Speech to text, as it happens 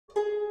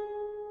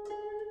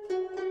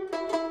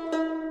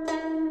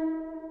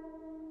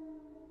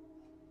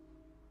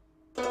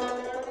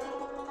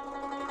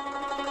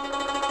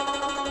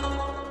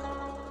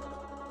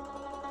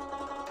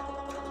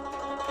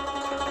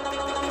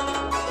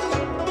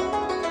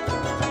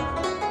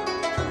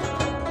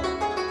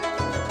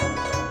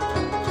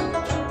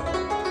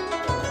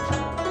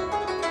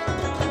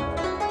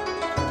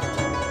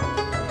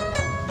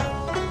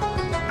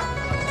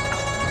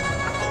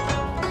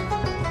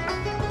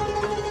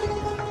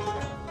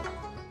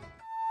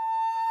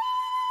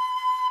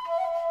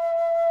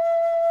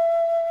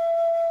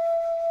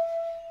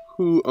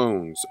Who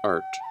owns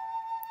art?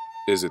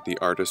 Is it the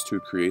artist who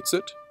creates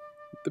it,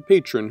 the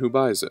patron who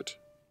buys it,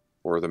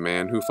 or the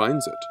man who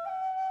finds it?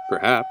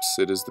 Perhaps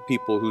it is the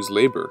people whose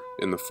labor,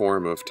 in the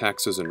form of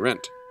taxes and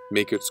rent,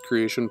 make its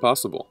creation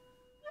possible.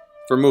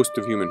 For most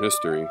of human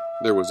history,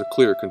 there was a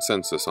clear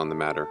consensus on the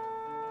matter.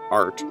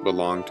 Art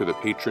belonged to the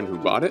patron who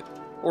bought it,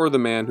 or the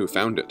man who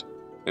found it,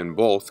 and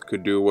both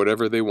could do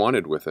whatever they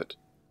wanted with it.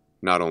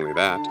 Not only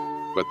that,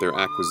 but their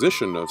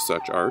acquisition of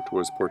such art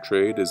was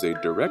portrayed as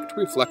a direct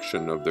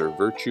reflection of their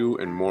virtue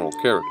and moral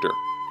character,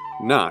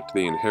 not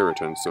the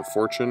inheritance of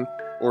fortune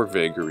or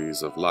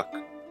vagaries of luck.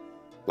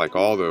 Like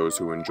all those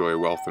who enjoy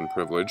wealth and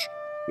privilege,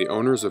 the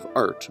owners of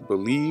art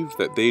believe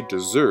that they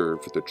deserve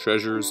the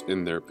treasures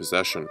in their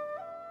possession.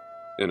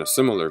 In a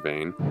similar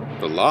vein,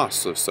 the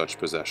loss of such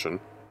possession,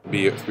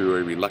 be it through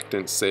a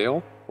reluctant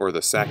sale or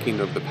the sacking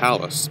of the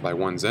palace by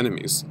one's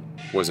enemies,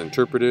 was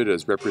interpreted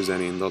as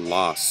representing the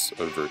loss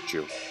of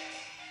virtue.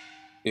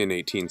 In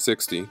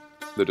 1860,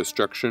 the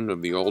destruction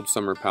of the old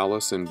summer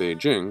palace in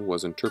Beijing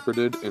was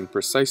interpreted in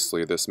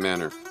precisely this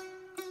manner.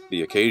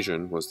 The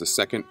occasion was the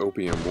Second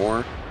Opium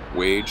War,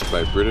 waged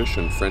by British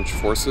and French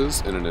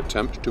forces in an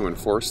attempt to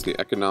enforce the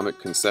economic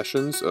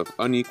concessions of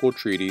unequal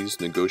treaties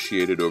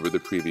negotiated over the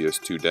previous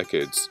 2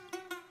 decades.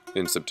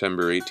 In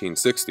September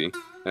 1860,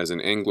 as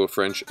an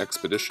Anglo-French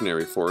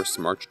expeditionary force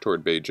marched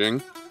toward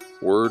Beijing,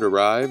 word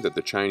arrived that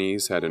the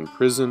Chinese had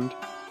imprisoned,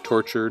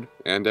 tortured,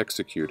 and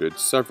executed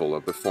several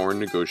of the foreign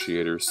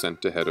negotiators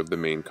sent ahead of the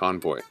main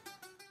convoy.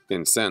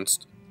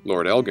 Incensed,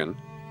 Lord Elgin,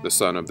 the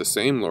son of the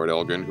same Lord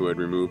Elgin who had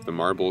removed the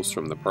marbles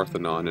from the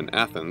Parthenon in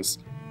Athens,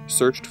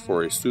 searched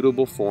for a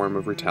suitable form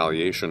of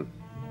retaliation.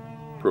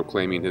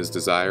 Proclaiming his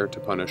desire to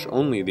punish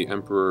only the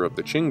emperor of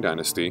the Qing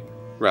dynasty,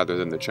 rather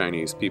than the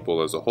Chinese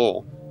people as a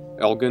whole,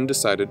 Elgin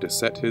decided to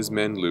set his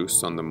men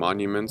loose on the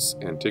monuments,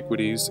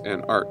 antiquities,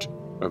 and art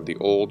of the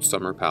old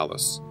summer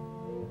palace.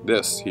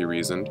 This, he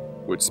reasoned,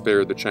 would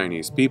spare the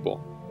Chinese people,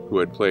 who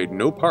had played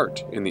no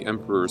part in the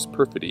emperor's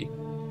perfidy,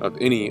 of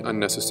any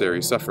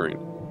unnecessary suffering.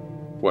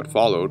 What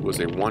followed was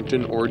a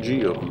wanton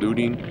orgy of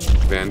looting,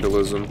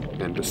 vandalism,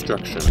 and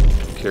destruction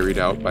carried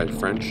out by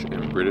French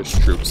and British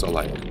troops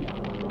alike.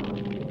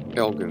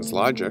 Elgin's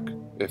logic,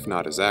 if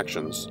not his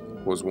actions,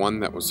 was one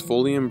that was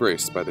fully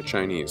embraced by the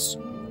Chinese,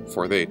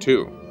 for they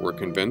too were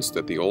convinced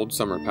that the old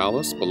summer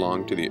palace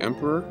belonged to the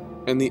emperor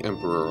and the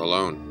emperor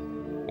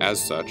alone.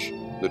 As such,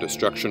 the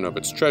destruction of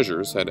its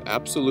treasures had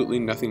absolutely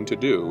nothing to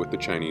do with the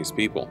Chinese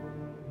people.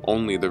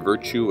 Only the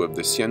virtue of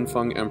the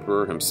Xianfeng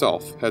emperor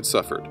himself had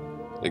suffered,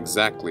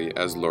 exactly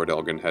as Lord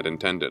Elgin had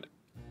intended.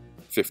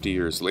 50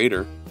 years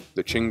later,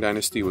 the Qing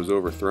dynasty was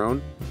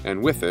overthrown,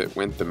 and with it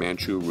went the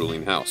Manchu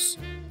ruling house,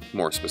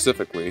 more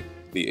specifically,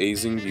 the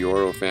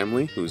Azing-Gyoro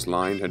family whose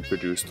line had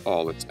produced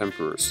all its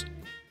emperors.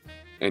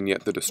 And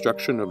yet the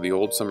destruction of the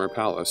old summer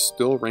palace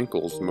still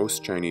rankles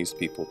most Chinese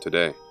people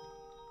today.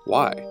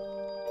 Why?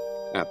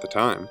 At the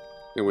time,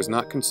 it was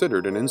not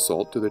considered an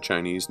insult to the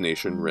Chinese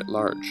nation writ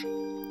large.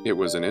 It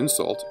was an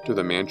insult to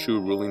the Manchu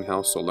ruling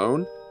house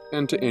alone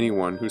and to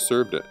anyone who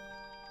served it.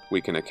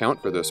 We can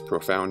account for this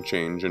profound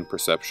change in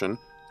perception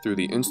through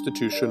the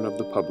institution of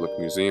the public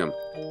museum.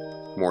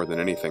 More than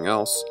anything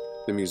else,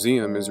 the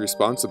museum is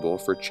responsible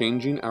for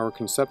changing our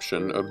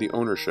conception of the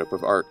ownership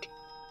of art.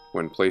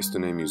 When placed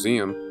in a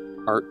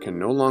museum, art can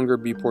no longer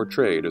be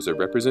portrayed as a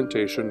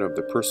representation of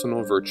the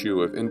personal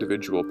virtue of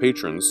individual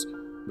patrons,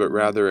 but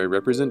rather a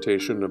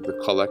representation of the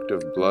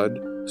collective blood,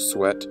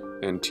 sweat,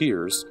 and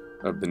tears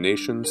of the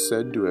nations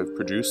said to have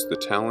produced the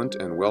talent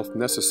and wealth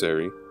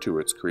necessary to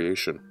its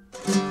creation.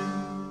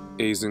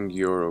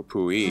 Azing-Gyoro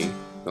Puyi,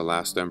 the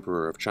last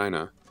emperor of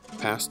China,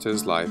 passed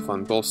his life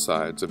on both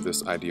sides of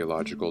this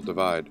ideological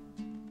divide.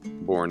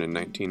 Born in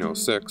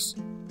 1906,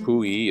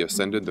 Puyi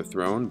ascended the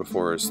throne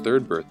before his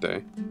 3rd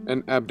birthday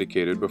and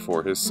abdicated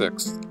before his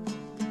 6th.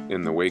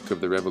 In the wake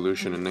of the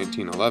revolution in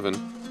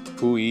 1911,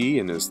 Puyi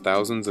and his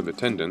thousands of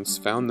attendants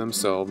found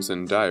themselves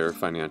in dire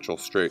financial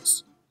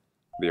straits.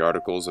 The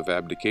articles of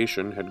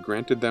abdication had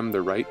granted them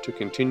the right to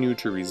continue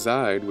to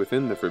reside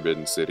within the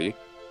Forbidden City,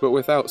 but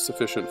without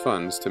sufficient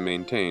funds to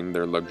maintain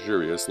their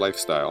luxurious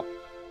lifestyle.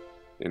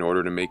 In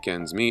order to make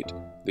ends meet,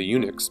 the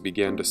eunuchs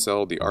began to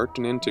sell the art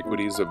and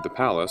antiquities of the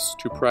palace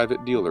to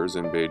private dealers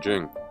in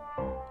Beijing.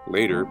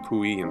 Later,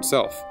 Puyi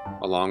himself,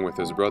 along with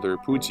his brother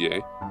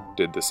Pujie,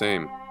 did the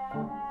same.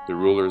 The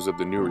rulers of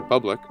the new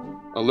republic,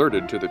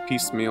 alerted to the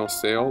piecemeal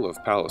sale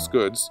of palace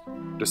goods,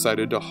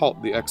 decided to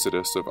halt the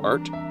exodus of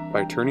art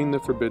by turning the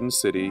Forbidden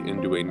City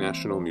into a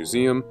national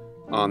museum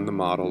on the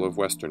model of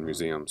Western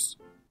museums.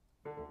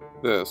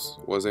 This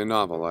was a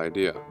novel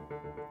idea.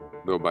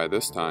 Though by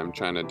this time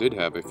China did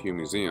have a few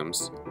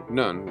museums,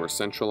 none were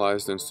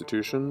centralized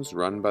institutions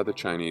run by the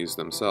Chinese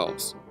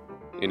themselves.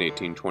 In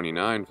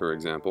 1829, for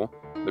example,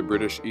 the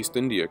British East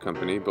India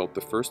Company built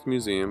the first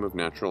museum of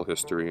natural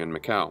history in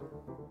Macau.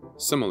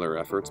 Similar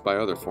efforts by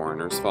other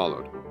foreigners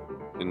followed.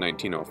 In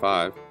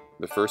 1905,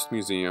 the first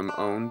museum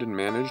owned and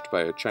managed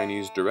by a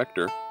Chinese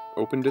director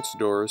opened its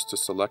doors to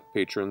select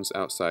patrons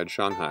outside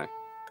Shanghai.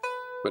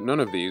 but none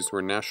of these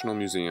were national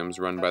museums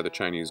run by the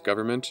Chinese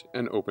government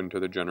and open to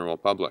the general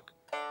public.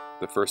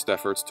 The first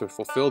efforts to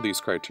fulfill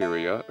these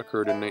criteria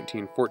occurred in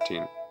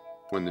 1914,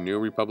 when the new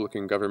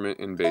Republican government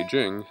in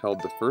Beijing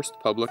held the first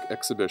public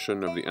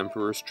exhibition of the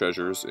emperor's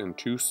treasures in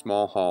two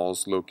small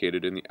halls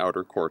located in the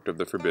outer court of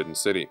the Forbidden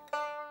City.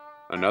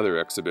 Another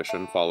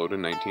exhibition followed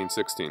in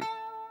 1916.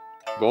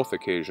 Both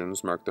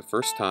occasions marked the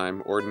first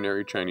time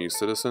ordinary Chinese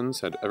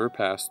citizens had ever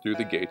passed through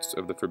the gates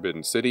of the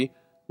Forbidden City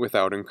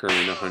without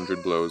incurring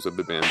 100 blows of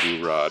the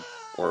bamboo rod,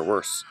 or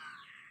worse.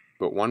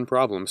 But one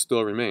problem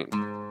still remained.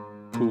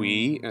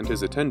 Puyi and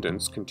his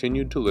attendants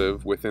continued to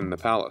live within the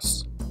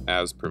palace,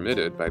 as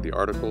permitted by the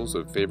Articles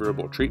of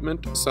Favorable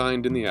Treatment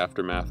signed in the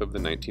aftermath of the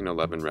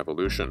 1911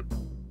 revolution.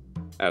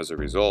 As a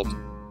result,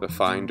 the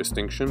fine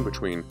distinction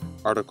between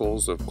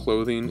articles of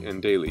clothing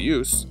and daily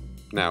use,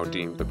 now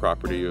deemed the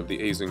property of the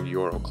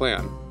Azingyoro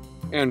clan,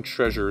 and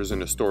treasures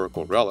and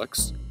historical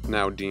relics,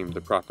 now deemed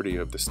the property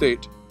of the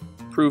state,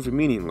 proved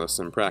meaningless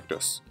in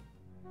practice.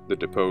 The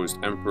deposed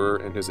emperor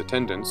and his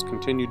attendants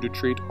continued to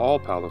treat all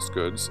palace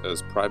goods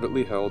as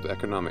privately held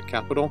economic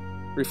capital,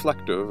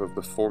 reflective of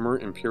the former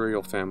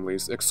imperial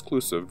family's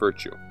exclusive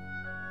virtue.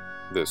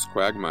 This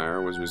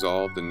quagmire was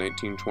resolved in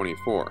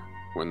 1924,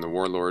 when the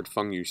warlord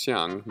Feng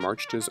Yuxiang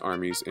marched his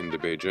armies into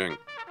Beijing.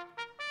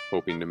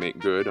 Hoping to make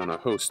good on a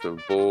host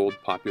of bold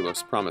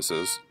populist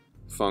promises,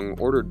 Feng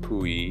ordered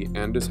Puyi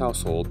and his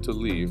household to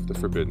leave the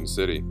Forbidden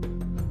City.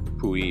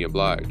 Puyi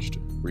obliged,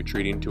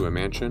 retreating to a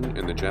mansion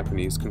in the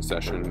Japanese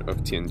concession of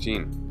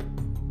Tianjin.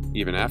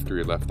 Even after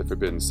he left the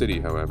Forbidden City,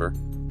 however,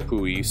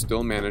 Puyi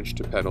still managed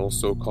to peddle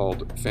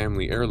so-called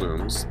family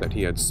heirlooms that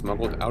he had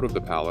smuggled out of the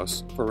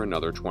palace for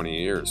another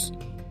 20 years.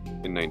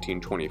 In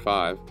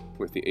 1925,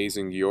 with the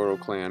Azingyoro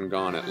clan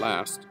gone at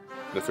last,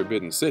 the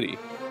Forbidden City,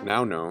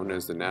 now known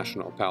as the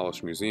National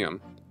Palace Museum,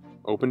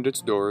 opened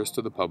its doors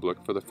to the public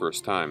for the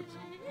first time.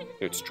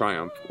 Its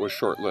triumph was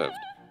short-lived.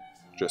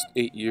 Just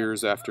 8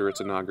 years after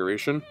its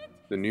inauguration,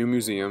 the new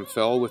museum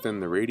fell within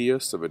the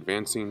radius of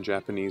advancing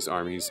Japanese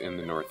armies in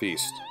the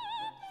northeast.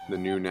 The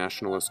new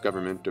nationalist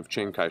government of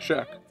Chiang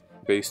Kai-shek,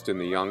 based in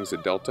the Yangtze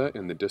Delta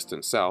in the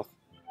distant south,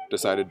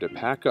 decided to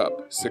pack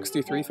up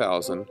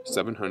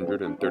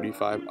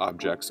 63,735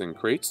 objects in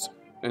crates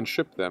and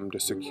ship them to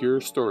secure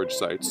storage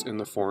sites in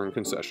the foreign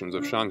concessions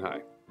of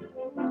Shanghai.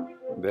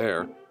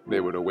 There,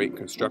 they would await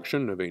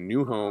construction of a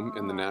new home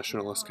in the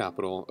nationalist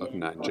capital of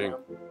Nanjing.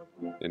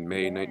 In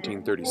May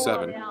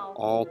 1937,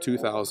 all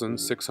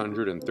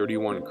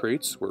 2,631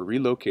 crates were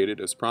relocated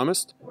as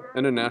promised,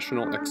 and a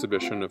national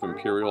exhibition of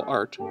imperial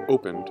art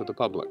opened to the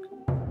public.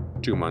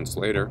 2 months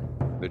later,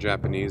 the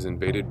Japanese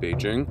invaded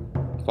Beijing,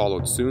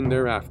 followed soon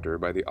thereafter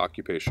by the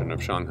occupation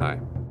of Shanghai.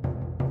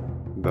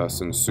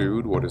 Thus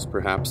ensued what is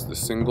perhaps the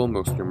single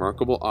most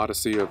remarkable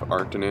odyssey of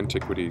art and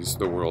antiquities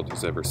the world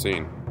has ever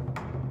seen.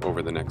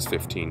 Over the next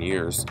 15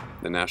 years,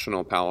 the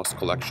National Palace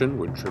collection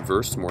would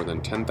traverse more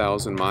than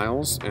 10,000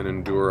 miles and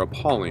endure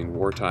appalling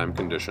wartime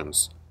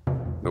conditions.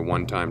 The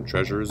one-time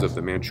treasures of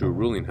the Manchu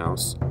ruling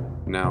house,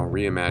 now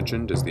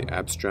reimagined as the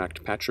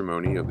abstract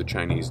patrimony of the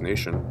Chinese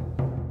nation,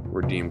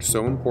 were deemed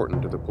so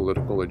important to the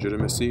political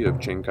legitimacy of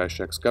Chiang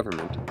Kai-shek's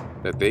government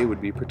that they would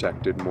be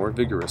protected more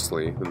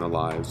vigorously than the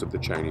lives of the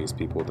Chinese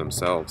people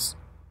themselves.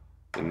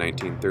 In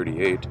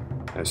 1938,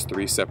 as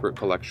 3 separate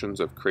collections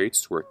of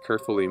crates were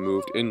carefully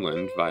moved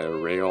inland via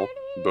rail,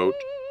 boat,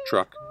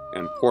 truck,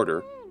 and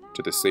porter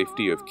to the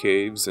safety of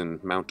caves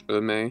in Mount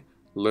Emei,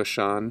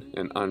 Leshan,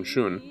 and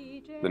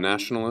Anshun, the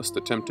nationalists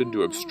attempted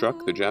to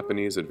obstruct the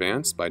Japanese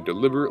advance by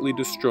deliberately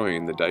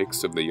destroying the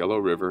dikes of the Yellow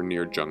River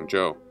near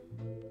Zhengzhou.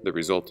 The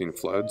resulting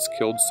floods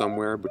killed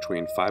somewhere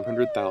between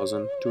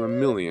 500,000 to 1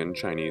 million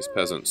Chinese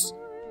peasants.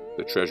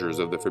 The treasures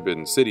of the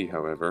Forbidden City,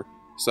 however,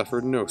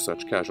 suffered no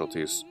such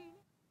casualties.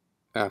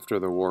 After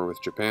the war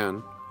with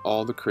Japan,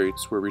 all the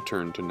crates were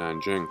returned to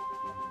Nanjing.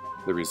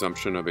 The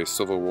resumption of a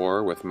civil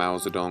war with Mao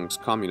Zedong's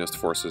communist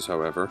forces,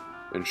 however,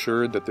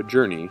 ensured that the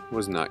journey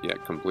was not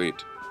yet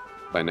complete.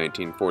 By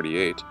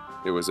 1948,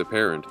 it was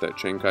apparent that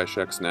Chiang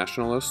Kai-shek's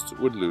nationalists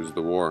would lose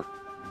the war.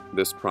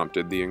 This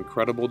prompted the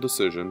incredible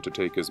decision to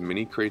take as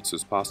many crates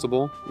as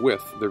possible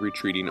with the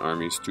retreating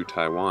armies to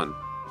Taiwan.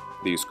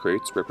 These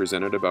crates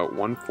represented about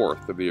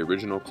 1/4 of the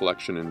original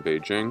collection in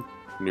Beijing,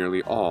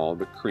 nearly all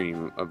the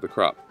cream of the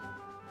crop.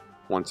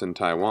 Once in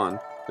Taiwan,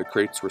 the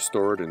crates were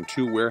stored in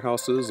 2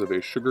 warehouses of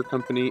a sugar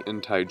company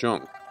in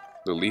Taichung,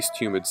 the least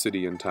humid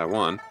city in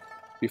Taiwan,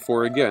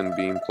 before again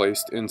being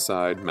placed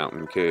inside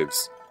mountain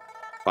caves.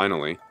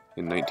 Finally,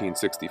 in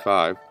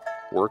 1965,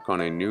 work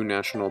on a new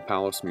National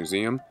Palace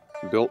Museum,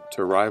 built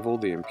to rival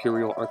the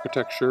imperial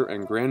architecture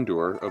and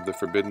grandeur of the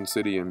Forbidden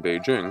City in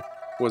Beijing,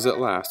 was at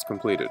last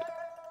completed.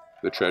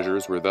 The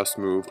treasures were thus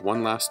moved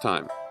one last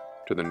time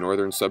to the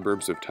northern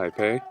suburbs of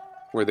Taipei,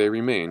 where they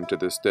remain to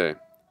this day.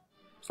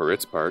 For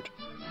its part,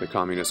 the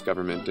communist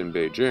government in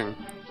Beijing,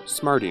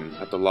 smarting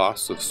at the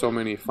loss of so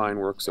many fine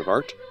works of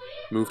art,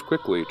 moved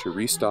quickly to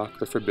restock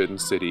the Forbidden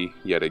City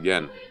yet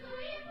again.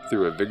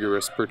 Through a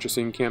vigorous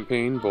purchasing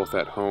campaign both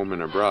at home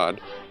and abroad,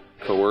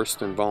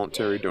 coerced and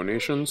voluntary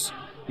donations,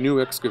 new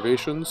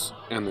excavations,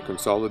 and the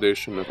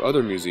consolidation of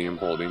other museum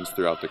holdings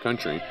throughout the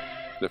country,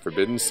 the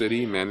Forbidden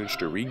City managed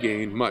to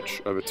regain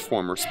much of its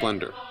former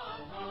splendor.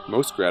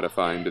 Most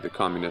gratifying to the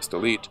communist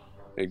elite,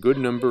 a good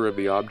number of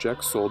the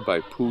objects sold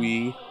by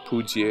Puyi,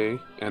 Pujie,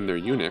 and their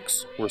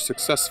eunuchs were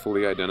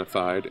successfully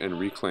identified and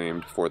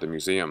reclaimed for the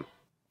museum.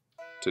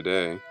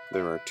 Today,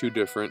 there are 2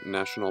 different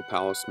National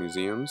Palace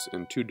museums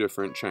in 2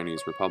 different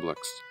Chinese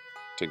republics.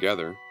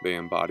 Together, they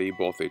embody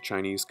both a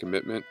Chinese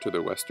commitment to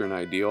the Western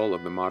ideal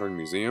of the modern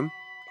museum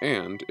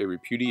and a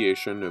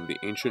repudiation of the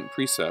ancient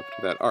precept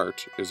that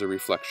art is a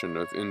reflection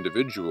of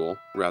individual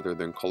rather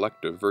than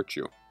collective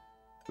virtue.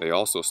 They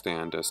also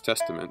stand as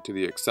testament to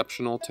the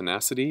exceptional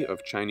tenacity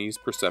of Chinese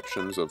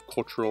perceptions of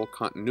cultural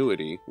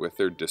continuity with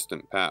their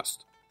distant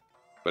past.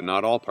 But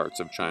not all parts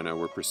of China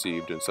were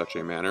perceived in such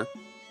a manner,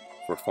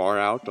 for far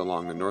out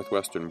along the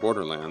northwestern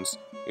borderlands,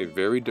 a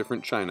very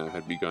different China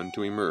had begun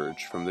to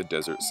emerge from the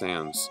desert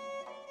sands.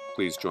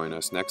 Please join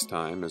us next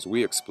time as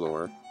we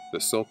explore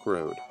the Silk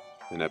Road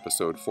in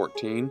episode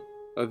 14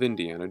 of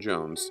Indiana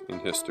Jones in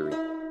History.